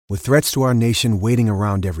With threats to our nation waiting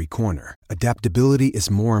around every corner, adaptability is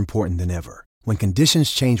more important than ever. When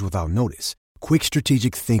conditions change without notice, quick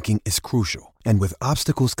strategic thinking is crucial. And with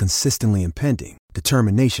obstacles consistently impending,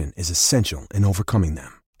 determination is essential in overcoming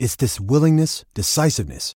them. It's this willingness,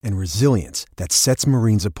 decisiveness, and resilience that sets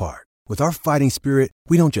Marines apart. With our fighting spirit,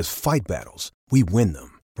 we don't just fight battles, we win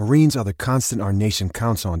them. Marines are the constant our nation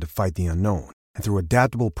counts on to fight the unknown. And through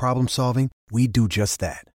adaptable problem solving, we do just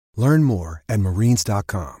that. Learn more at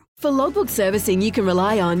marines.com. For logbook servicing you can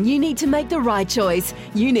rely on, you need to make the right choice.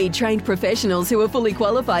 You need trained professionals who are fully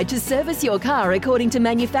qualified to service your car according to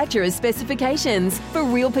manufacturer's specifications. For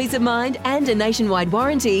real peace of mind and a nationwide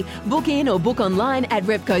warranty, book in or book online at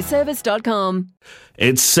repcoservice.com.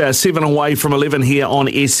 It's 7 away from 11 here on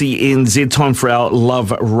SENZ. Time for our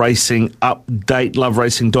Love Racing update.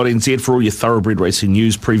 Loveracing.nz for all your thoroughbred racing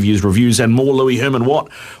news, previews, reviews, and more. Louis Herman,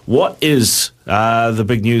 what is the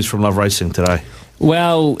big news from Love Racing today?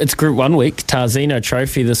 Well, it's Group 1 week, Tarzino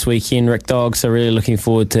Trophy this weekend, Rick Dog, so really looking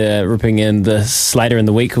forward to ripping in this later in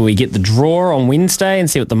the week where we get the draw on Wednesday and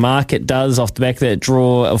see what the market does off the back of that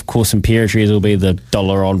draw. Of course, Imperatriz will be the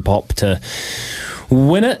dollar on pop to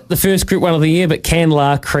win it, the first Group 1 of the year, but can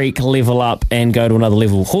La Creek level up and go to another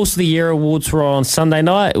level? Horse of the Year awards were on Sunday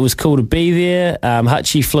night. It was cool to be there.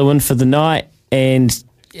 Hutchie flew in for the night and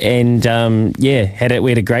we had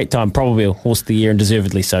a great time. Probably a Horse of the Year, and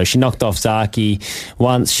deservedly so. She knocked off Zaki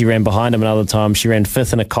once. She ran behind him another time. She ran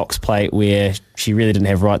fifth in a Cox Plate where she really didn't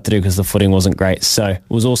have right to do because the footing wasn't great. So it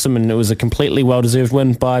was awesome, and it was a completely well-deserved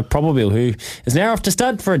win by Probably, who is now off to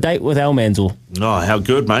stud for a date with Al Mansell. Oh, how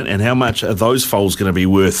good, mate. And how much are those foals going to be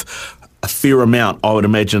worth? A fair amount, I would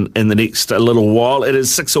imagine, in the next little while. It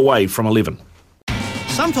is 6 away from 11.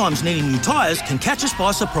 Sometimes needing new tyres can catch us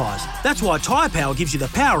by surprise. That's why Tyre Power gives you the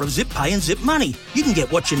power of Zip Pay and Zip Money. You can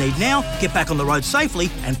get what you need now, get back on the road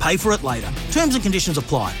safely and pay for it later. Terms and conditions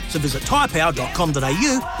apply. So visit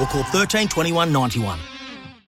tyrepower.com.au or call 13 21 91.